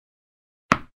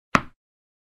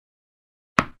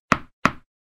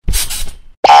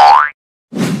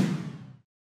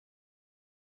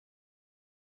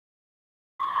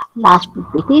Last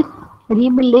PPT,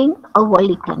 rebuilding a world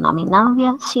economy. Now we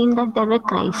have seen that there were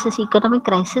crisis, economic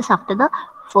crisis after the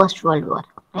First World War,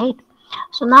 right?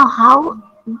 So now how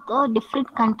the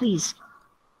different countries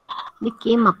they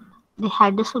came up, they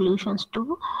had the solutions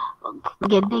to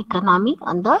get the economy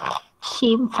on the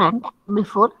same front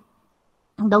before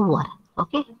the war,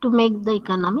 okay, to make the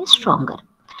economy stronger.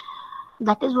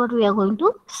 That is what we are going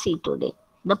to see today.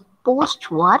 The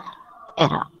post-war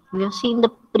era. We have seen the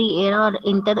pre-era or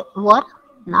inter-war.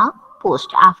 Now, post.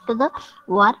 After the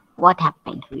war, what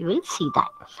happened? We will see that.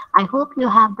 I hope you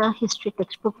have the history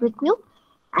textbook with you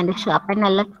and a sharp and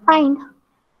alert mind.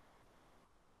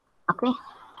 Okay.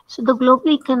 So the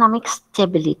global economic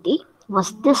stability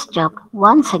was disturbed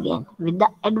once again with the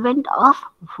advent of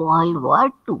World War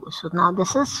II. So now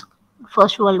this is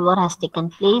First World War has taken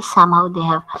place. Somehow they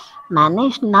have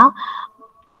managed. Now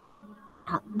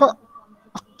the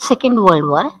Second World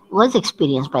War was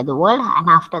experienced by the world, and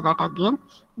after that again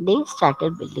they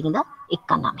started building the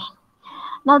economy.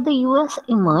 Now the US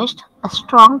emerged a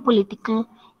strong political,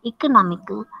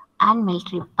 economical, and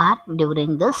military power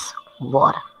during this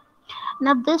war.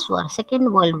 Now this war,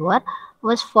 Second World War,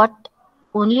 was fought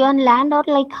only on land or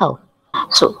like how?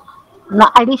 So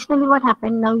now additionally what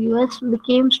happened now US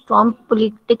became strong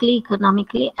politically,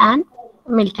 economically and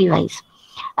military wise.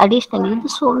 Additionally, the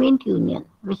Soviet Union,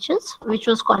 which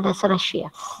was called as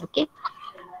Russia, okay,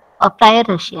 or prior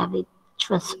Russia, which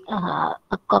was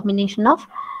a combination of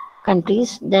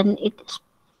countries, then it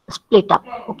split up.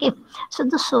 Okay, so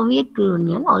the Soviet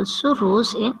Union also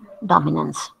rose in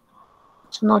dominance.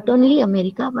 So not only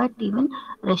America but even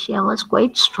Russia was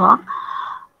quite strong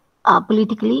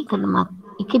politically,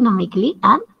 economically,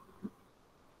 and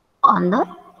on the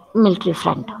military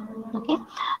front. Okay,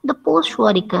 the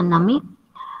post-war economy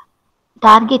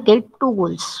targeted two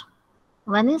goals.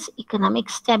 One is economic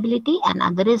stability and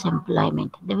other is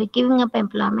employment. They were giving up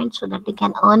employment so that they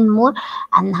can earn more,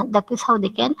 and that is how they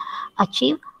can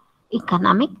achieve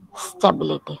economic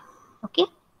stability. Okay,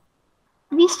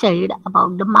 we studied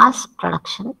about the mass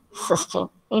production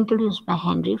system introduced by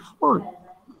Henry Ford.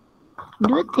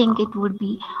 Do you think it would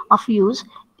be of use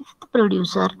if the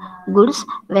producer goods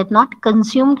were not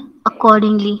consumed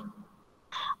accordingly?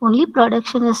 Only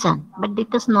production is done, but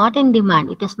it is not in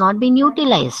demand. It has not been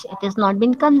utilized. It has not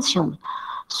been consumed.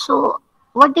 So,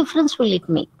 what difference will it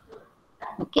make?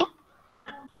 Okay,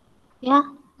 yeah.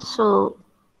 So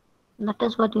that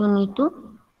is what you need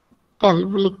to tell.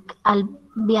 Like I'll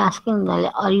be asking,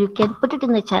 or you can put it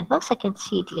in the chat box. I can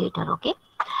see it later. Okay.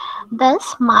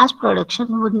 Thus, mass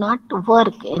production would not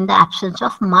work in the absence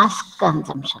of mass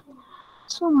consumption.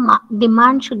 So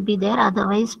demand should be there,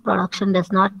 otherwise production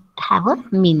does not have a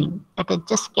meaning. It is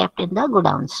just kept in the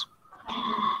godowns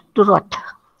to rot,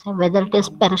 whether it is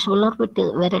perishable or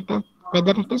whether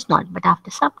it is not. But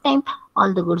after some time,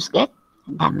 all the goods get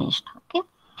damaged. Okay,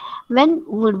 when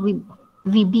would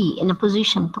we be in a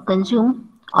position to consume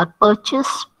or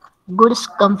purchase goods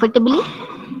comfortably?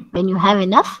 When you have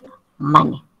enough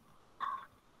money.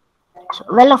 So,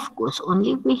 well, of course,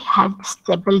 only we had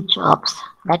stable jobs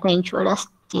that ensured a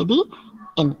steady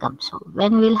income. So,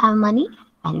 when we'll have money,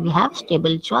 when we have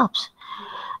stable jobs,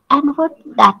 and what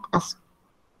that is,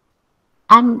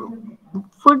 and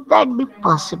would that be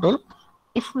possible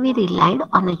if we relied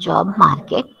on a job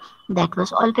market that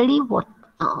was already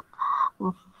uh,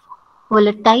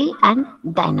 volatile and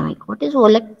dynamic? What is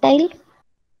volatile?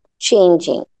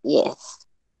 Changing, yes.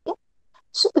 Okay.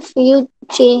 So, if you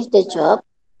change the job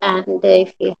and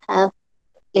if you have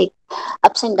like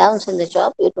ups and downs in the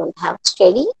job, you don't have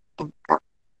steady income.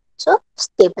 So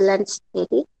stable and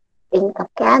steady income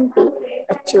can be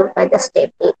achieved by the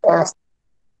stable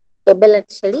and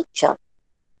steady job.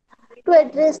 To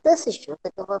address this issue, the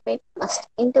government must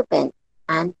intervene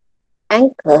and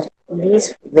anchor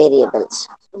these variables.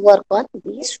 Work on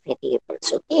these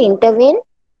variables. Okay, intervene.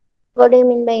 What do you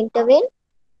mean by intervene?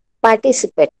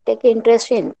 Participate. Take interest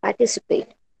in.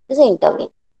 Participate. Is intervene.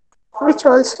 Which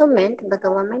also meant the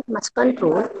government must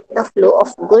control the flow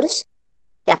of goods,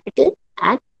 capital,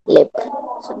 and labor.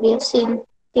 So we have seen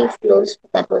three flows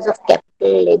that was of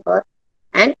capital, labor,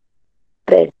 and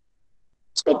trade.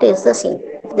 So it is the same.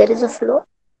 If there is a flow,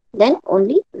 then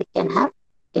only we can have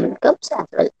incomes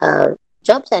as well,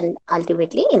 jobs, and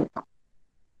ultimately income.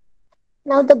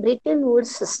 Now the Bretton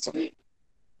Woods system.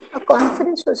 A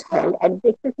conference was held at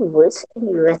Bretton Woods in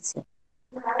USA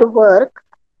to work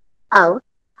out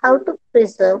how to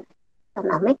preserve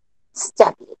economic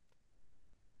stability.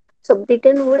 So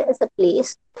Bretton Woods is a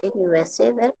place in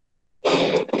USA where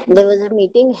there was a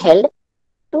meeting held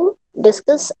to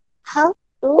discuss how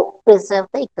to preserve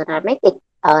the economic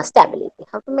stability,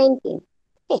 how to maintain.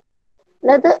 Okay.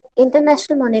 Now, the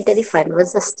International Monetary Fund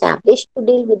was established to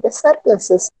deal with the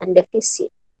surpluses and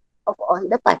deficit of all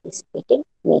the participating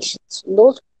nations.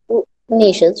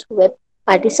 Nations who were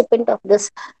participant of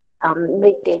this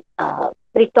Bretton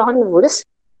Woods.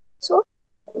 So,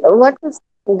 what was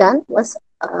done was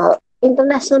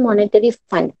International Monetary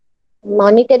Fund.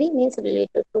 Monetary means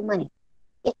related to money.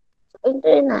 Okay. So,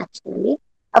 internationally,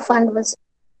 a fund was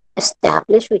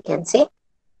established, we can say,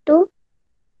 to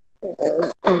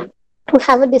to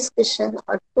have a discussion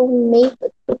or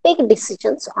to take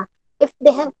decisions on if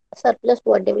they have surplus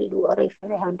what they will do or if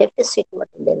they have deficit what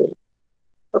they will do.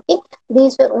 Okay,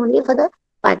 these were only for the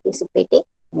participating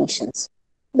nations.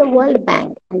 The World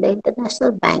Bank and the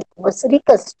International Bank was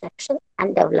reconstruction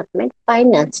and development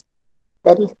finance.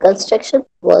 The reconstruction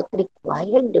work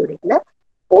required during the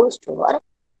post-war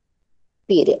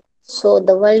period. So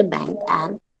the World Bank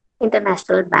and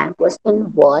International Bank was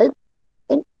involved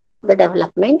in the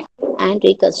development and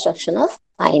reconstruction of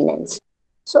finance.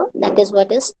 So that is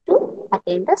what is to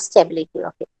attain the stability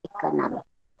of the economy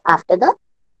after the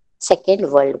Second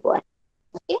World War.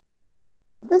 Okay,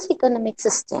 this economic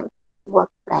system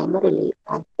worked primarily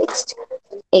on fixed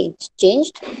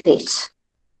exchange rates.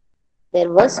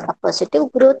 There was a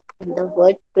positive growth in the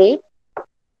world trade,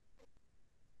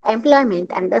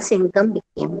 employment, and thus income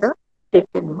became the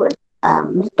written word.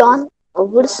 Milton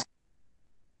Woods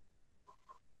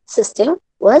system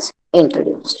was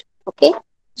introduced. Okay,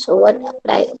 so what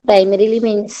primarily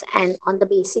means, and on the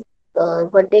basic,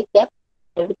 what they kept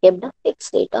the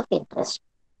fixed rate of interest.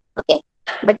 Okay,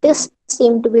 but this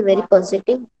seemed to be very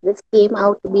positive. This came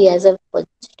out to be as a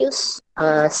positive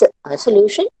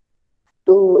solution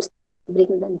to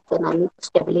bring the economic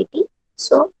stability.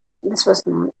 So this was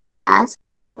known as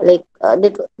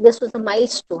this was a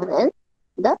milestone in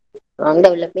the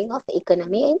developing of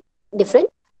economy in different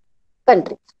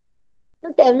countries.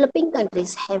 The developing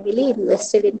countries heavily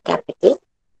invested in capital,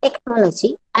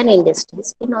 technology, and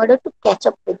industries in order to catch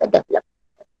up with the developed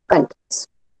countries.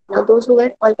 Now, those who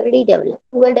were already developed,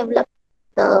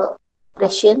 the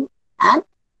Russian and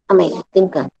American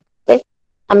countries. Right?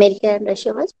 America and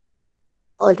Russia was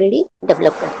already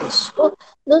developed countries. So,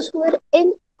 those who were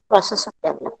in process of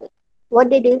developing, what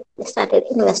they did, they started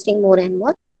investing more and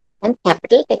more in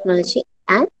capital, technology,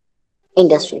 and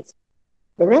industries.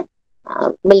 They were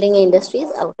building industries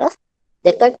out of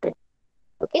their country.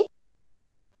 Okay,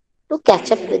 to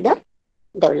catch up with the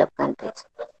developed countries.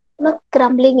 Now,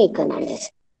 crumbling economies.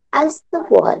 As the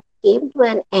war came to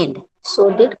an end, so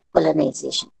did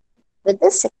colonization. With the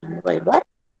Second World War,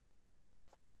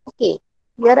 okay,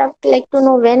 here I would like to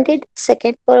know when did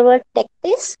Second World War take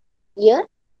place? Year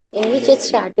in which it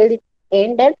started, it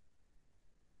ended.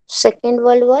 Second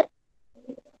World War.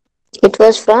 It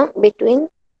was from between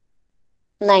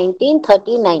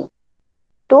 1939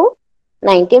 to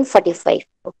 1945.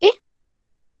 Okay,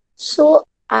 so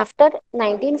after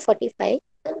 1945,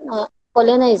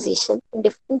 colonization in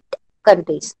different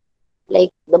countries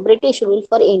like the British rule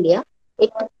for India,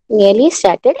 it nearly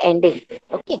started ending.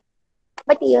 Okay,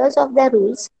 but years of their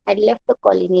rules had left the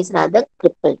colonies rather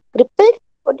crippled. Crippled?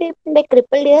 What do you mean by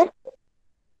crippled here?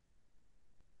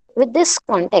 With this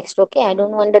context, okay, I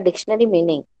don't want the dictionary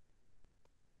meaning.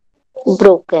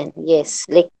 Broken, yes.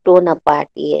 Like torn apart,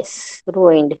 yes.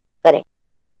 Ruined, correct.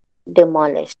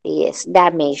 Demolished, yes.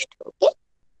 Damaged, okay,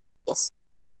 yes.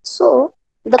 So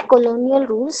the colonial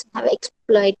rules have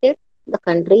exploited the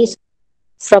countries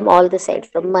from all the sides,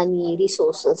 from money,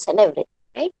 resources, and everything,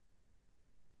 right?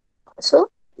 So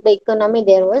the economy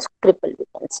there was crippled, we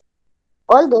can say.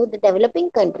 Although the developing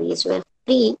countries were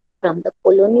free from the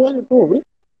colonial rule,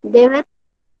 they were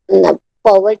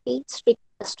poverty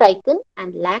stricken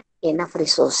and lacked enough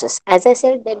resources. As I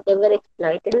said, that they were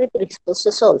exploited with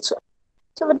resources also.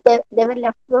 So they were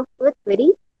left with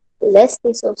very less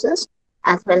resources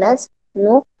as well as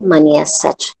no money as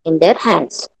such in their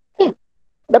hands. Okay.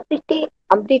 The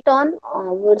Briton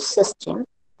Woods system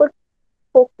could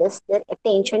focus their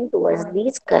attention towards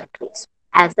these countries.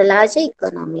 As the larger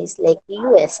economies like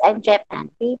US and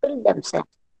Japan rebuilt themselves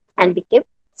and became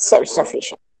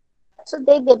self-sufficient. So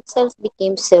they themselves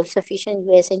became self-sufficient,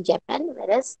 US and Japan,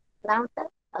 whereas now the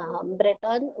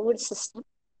Bretton Woods system,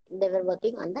 they were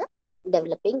working on the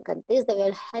developing countries. They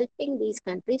were helping these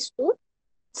countries to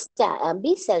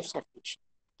be self-sufficient.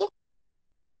 Okay.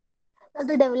 Now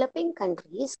the developing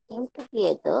countries came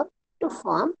together to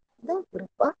form the Group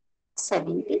of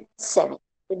 77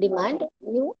 to demand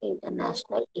new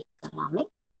international economic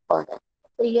order.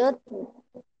 So here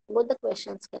both the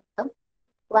questions can come.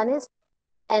 One is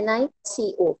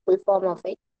NICO, full form of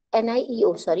it.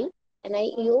 NIEO, sorry.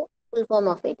 NIEO, full form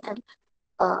of it. And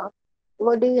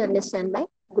what do you understand by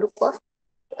Group of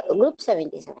Group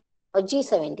 77 or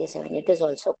G77, it is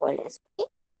also called as. Okay.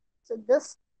 So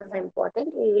this is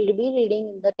important. We will be reading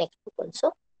in the textbook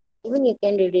also. Even you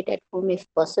can read it at home if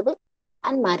possible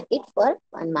and mark it for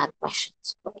 1 mark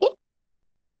questions. Okay.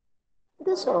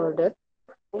 This order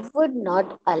would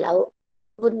not allow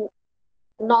would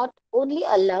not only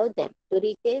allow them to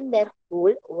retain their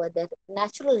hold over their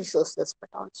natural resources but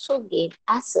also gain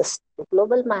access to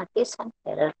global markets and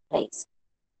fairer price.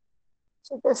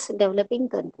 So this developing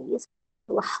countries,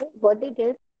 what they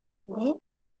did, they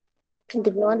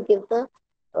did not give the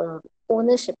uh,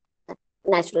 ownership of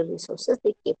natural resources.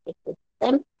 They kept it with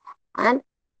them, and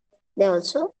they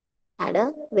also had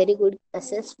a very good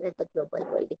access with the global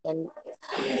world. They can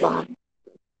farm,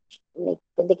 like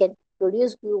they can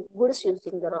produce goods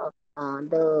using the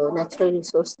natural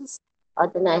resources or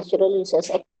the natural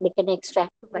resources. They can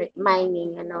extract by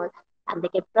mining and all, and they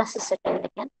can process it, and they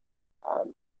can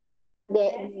um,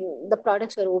 they, the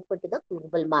products were open to the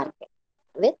global market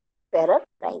with fairer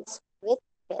price, with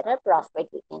fairer profit,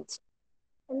 we can say.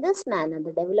 In this manner,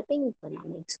 the developing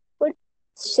economies could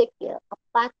secure a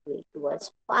pathway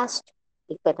towards fast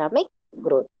economic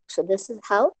growth. So this is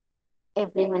how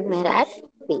everyone were at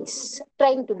peace,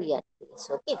 trying to be at peace.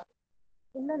 Okay.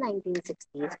 In the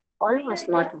 1960s, all was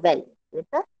not well with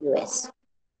the US.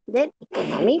 Their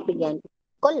economy began to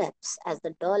collapse as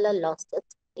the dollar lost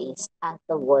its place as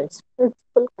the world's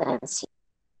principal currency.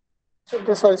 So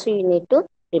this also you need to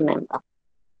remember.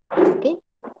 Okay,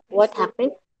 what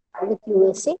happened with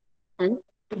USA and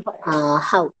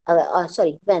how?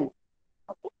 Sorry, when?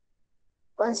 Okay.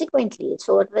 Consequently,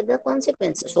 so what were the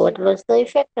consequences? So what was the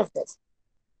effect of this?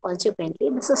 Consequently,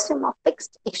 the system of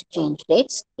fixed exchange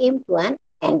rates came to an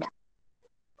end.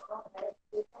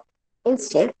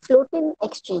 Instead, floating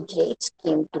exchange rates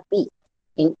came to be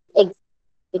in,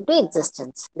 into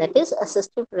existence. That is a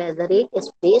system where the rate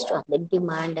is based on the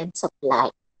demand and supply.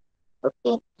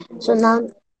 Okay. So now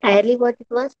entirely what it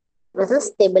was a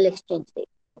stable exchange rate,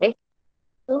 right?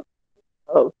 So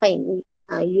fine.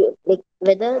 You like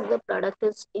whether the product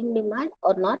is in demand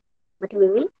or not, but we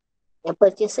will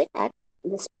purchase it at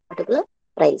this particular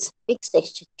price, fixed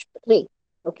exchange rate.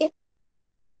 Okay.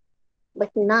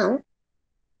 But now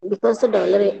because the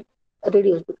dollar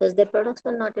reduced, because their products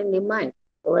were not in demand,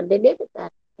 so what they did is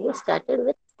that they started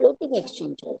with floating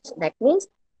exchange rates. That means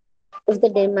if the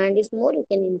demand is more, you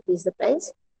can increase the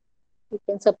price. You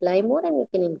can supply more and you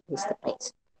can increase the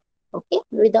price. Okay,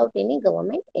 without any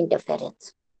government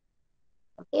interference.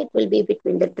 Okay, it will be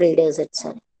between the traders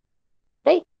itself,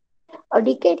 right? A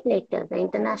decade later, the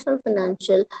international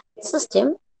financial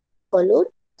system followed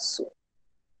suit.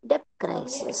 Debt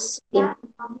crisis, in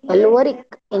lower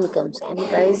incomes and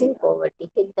rising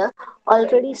poverty hit the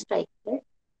already striking,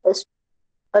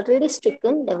 already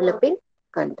stricken developing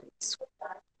countries.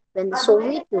 When the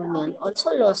Soviet Union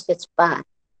also lost its power,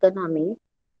 economy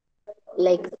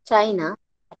like China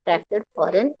attracted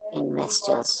foreign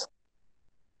investors.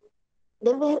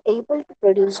 They were able to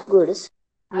produce goods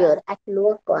here at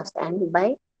lower cost and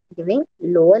by giving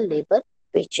lower labor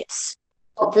wages.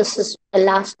 So this is the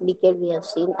last decade we have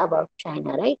seen about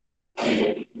China, right?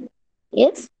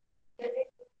 Yes,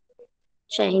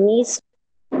 Chinese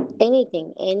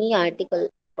anything, any article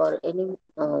or any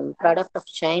product of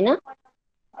China,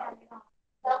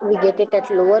 we get it at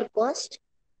lower cost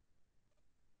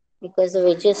because the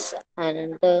wages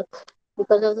and the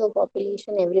because of the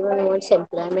population, everyone wants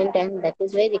employment, and that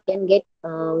is why they can get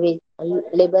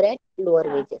labor at lower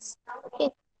wages. Okay,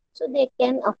 so they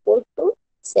can afford to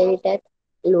sell it at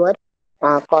lower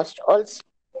cost also.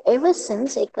 Ever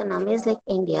since economies like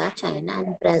India, China,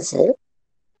 and Brazil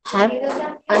have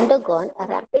undergone a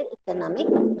rapid economic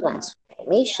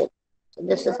transformation. So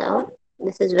this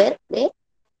is where they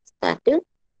started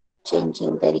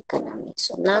changing their economy.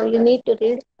 So now you need to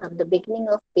read from the beginning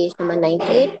of page number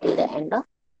 98 till the end of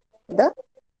the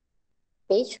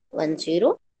page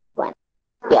 101.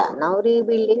 Yeah, now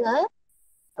rebuilding a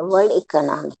world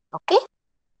economy. Okay?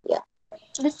 Yeah.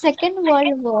 The Second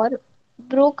World War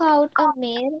broke out a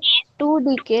mere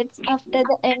 2 decades after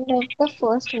the end of the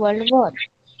First World War.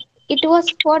 It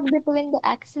was fought between the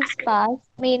Axis powers,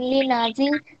 mainly Nazi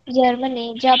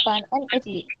Germany, Japan, and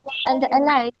Italy, and the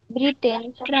Allies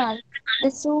Britain, France,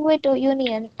 the Soviet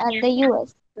Union, and the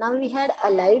US. Now we had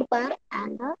Allied power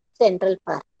and the Central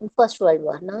power in First World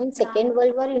War. Now in Second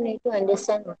World War, you need to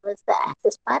understand what was the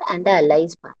Axis power and the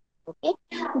Allies power. Okay?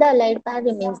 The Allied power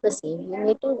remains the same. You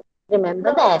need to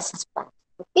remember the Axis power.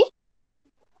 Okay?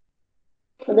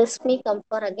 This may come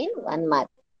for again 1 mark.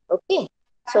 Okay?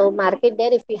 So mark it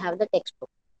there if you have the textbook.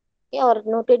 Okay? Or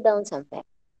note it down somewhere.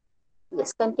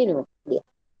 Yes, continue. Yeah.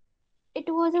 It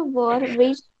was a war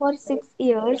waged for 6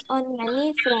 years on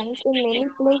many fronts in many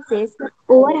places,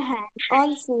 overhead,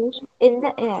 on sea, in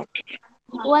the air.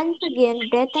 Once again,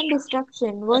 death and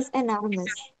destruction was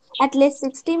enormous. At least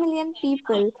 60 million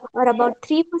people, or about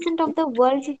 3% of the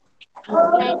world's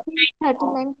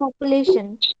 1939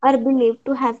 population, are believed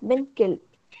to have been killed,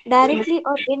 directly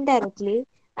or indirectly,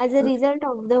 as a result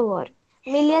of the war.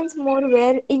 Millions more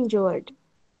were injured.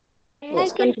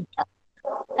 Yes, Unlike in, continue.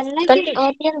 unlike in Continue.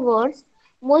 earlier wars,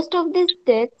 most of these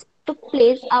deaths took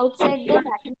place outside the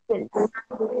battlefields.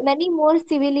 Many more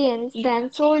civilians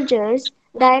than soldiers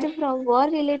died from war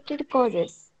related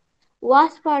causes.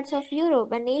 Vast parts of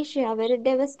Europe and Asia were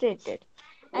devastated,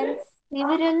 and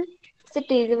several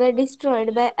cities were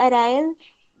destroyed by aerial A-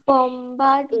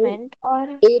 bombardment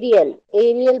or aerial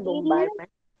aerial, bombardment.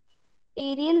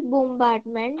 aerial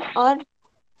bombardment or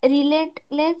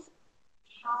relentless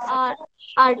ar-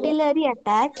 artillery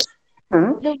attacks.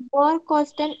 Hmm? The war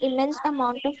caused an immense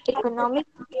amount of economic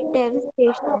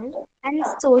devastation and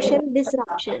social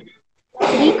disruption.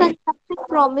 Reconstruction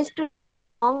promised to be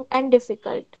long and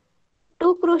difficult.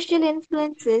 Two crucial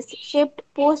influences shaped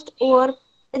post war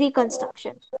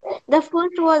reconstruction. The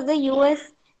first was the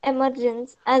US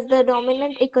emergence as the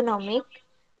dominant economic,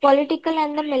 political,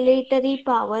 and the military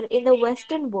power in the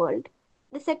Western world.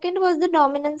 The second was the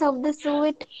dominance of the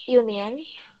Soviet Union.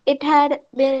 It had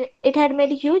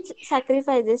made huge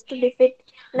sacrifices to defeat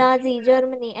Nazi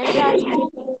Germany and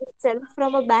transform itself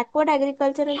from a backward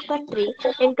agricultural country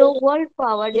into a world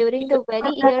power during the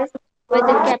very years when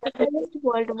the capitalist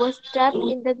world was trapped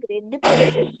in the Great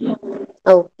Depression.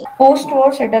 Okay.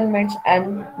 Post-war settlements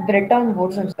and Bretton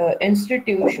Woods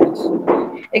institutions.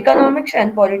 Economics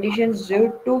and politicians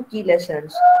drew two key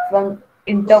lessons from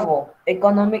interwar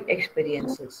economic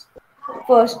experiences.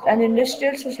 First, an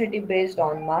industrial society based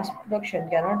on mass production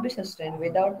cannot be sustained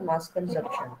without mass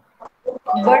consumption.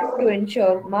 But to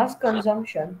ensure mass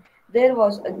consumption, there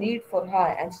was a need for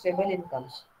high and stable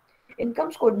incomes.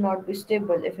 Incomes could not be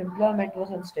stable if employment was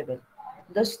unstable.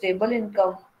 The stable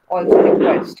income also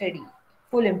required steady,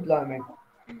 full employment.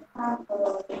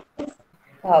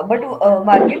 But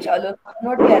markets alone could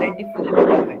not guarantee full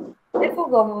employment. Therefore,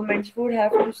 governments would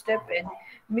have to step in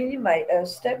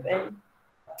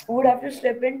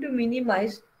to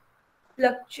minimize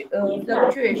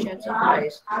fluctuations of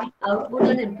price, output,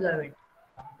 and employment.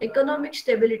 Economic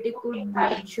stability could be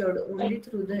ensured only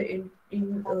through the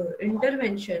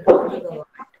intervention of the government.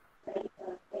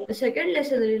 The second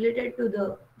lesson related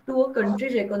to a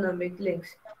country's economic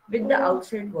links with the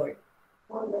outside world.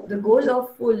 The goal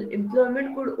of full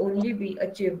employment could only be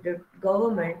achieved if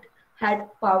government had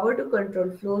power to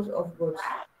control flows of goods,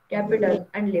 capital,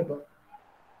 and labor.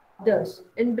 Thus,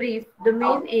 in brief, the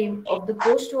main aim of the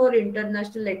post-war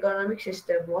international economic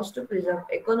system was to preserve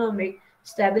economic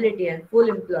stability and full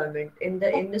employment in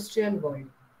the industrial world.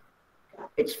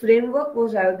 Its framework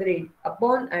was agreed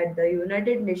upon at the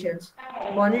United Nations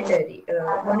Monetary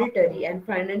and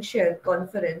Financial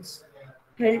Conference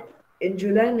held in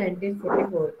July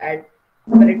 1944 at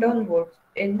Bretton Woods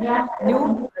in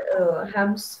New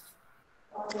Hampshire.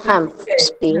 Hampshire.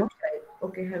 Hampshire,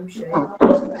 Okay.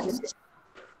 USA.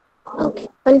 Okay.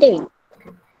 Continue.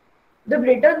 The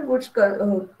Bretton Woods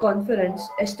Conference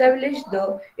established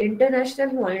the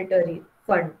International Monetary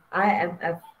Fund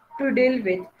 (IMF) to deal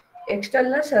with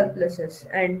external surpluses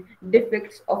and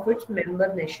defects of its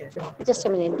member nations. Just a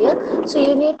minute, dear. So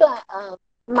you need to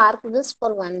mark this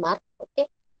for 1 mark. Okay.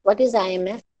 What is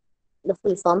IMF? The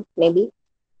full form, maybe.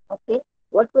 Okay.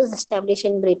 What was established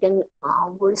in Britain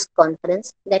Woods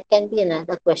Conference? That can be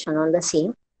another question on the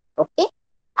same. Okay.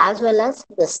 As well as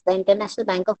this, the International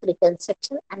Bank of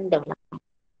Reconstruction and Development.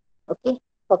 Okay.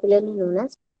 Popularly known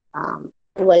as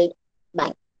World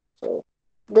Bank. So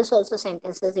this also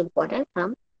sentence is important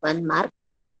from 1 mark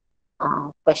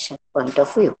question point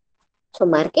of view. So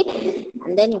mark it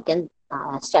and then you can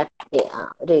start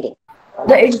reading.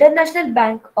 The International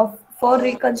Bank for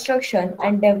Reconstruction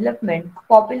and Development,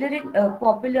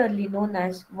 popularly known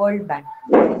as World Bank,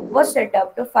 was set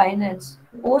up to finance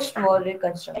post-war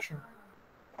reconstruction.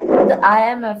 The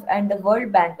IMF and the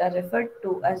World Bank are referred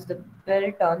to as the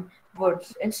Bretton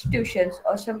Woods institutions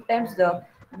or sometimes the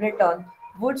Bretton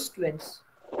Woods twins.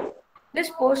 This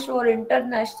post-war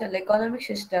international economic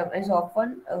system is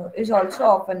also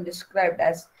often described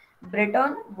as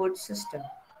Bretton Woods system.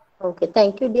 Okay,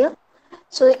 thank you, dear.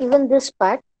 So even this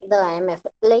part, the IMF,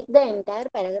 like the entire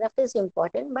paragraph is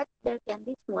important, but there can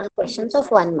be small questions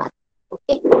of 1 mark.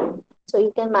 Okay, so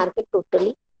you can mark it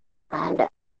totally, and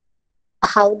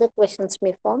how the questions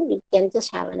may form, you can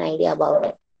just have an idea about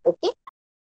it. Okay.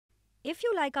 If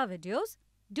you like our videos,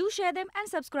 do share them and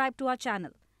subscribe to our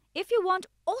channel. If you want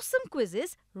awesome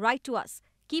quizzes, write to us.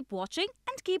 Keep watching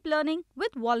and keep learning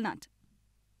with Walnut.